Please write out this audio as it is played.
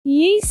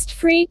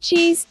gluten-free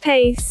cheese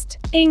paste.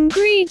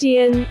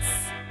 Ingredients: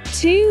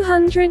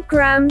 200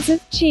 grams of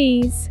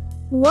cheese,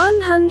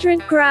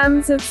 100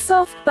 grams of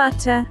soft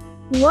butter,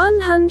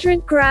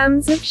 100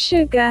 grams of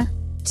sugar,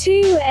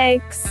 2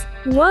 eggs,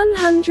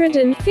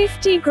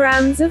 150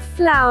 grams of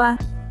flour,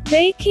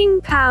 baking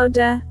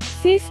powder,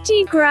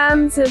 50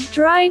 grams of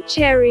dried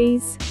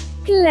cherries,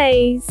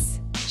 glaze,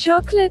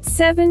 chocolate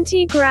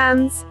 70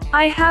 grams,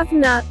 I have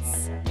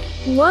nuts,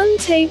 1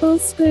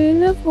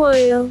 tablespoon of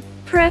oil.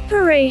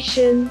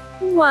 Preparation: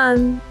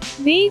 1.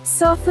 Beat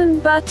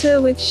softened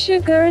butter with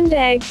sugar and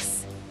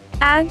eggs.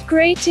 Add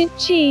grated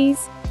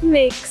cheese,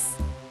 mix.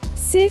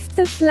 Sift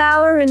the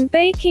flour and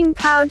baking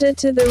powder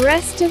to the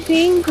rest of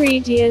the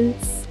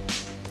ingredients.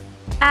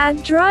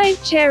 Add dried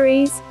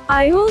cherries,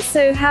 I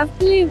also have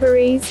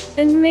blueberries,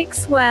 and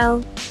mix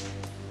well.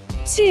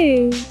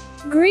 2.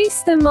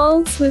 Grease the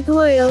molds with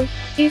oil,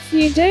 if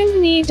you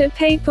don't need a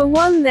paper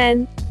one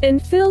then,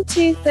 and fill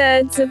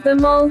 2/3 of the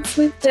molds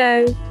with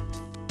dough.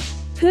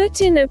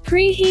 Put in a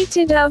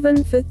preheated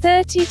oven for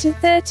 30 to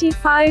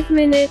 35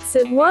 minutes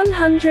at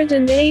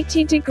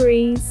 180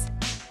 degrees.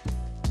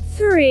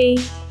 3.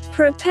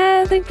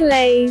 Prepare the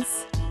glaze.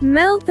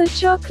 Melt the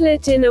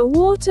chocolate in a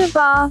water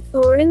bath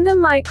or in the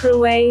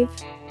microwave.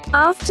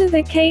 After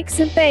the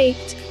cakes are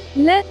baked,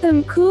 let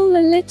them cool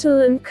a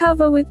little and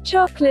cover with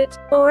chocolate,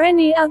 or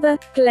any other,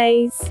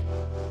 glaze.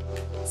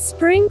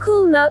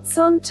 Sprinkle nuts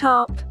on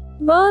top.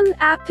 Bon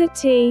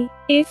appétit!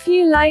 If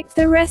you liked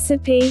the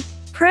recipe,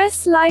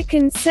 press like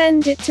and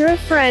send it to a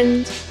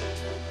friend.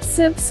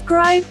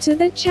 Subscribe to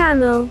the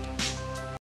channel.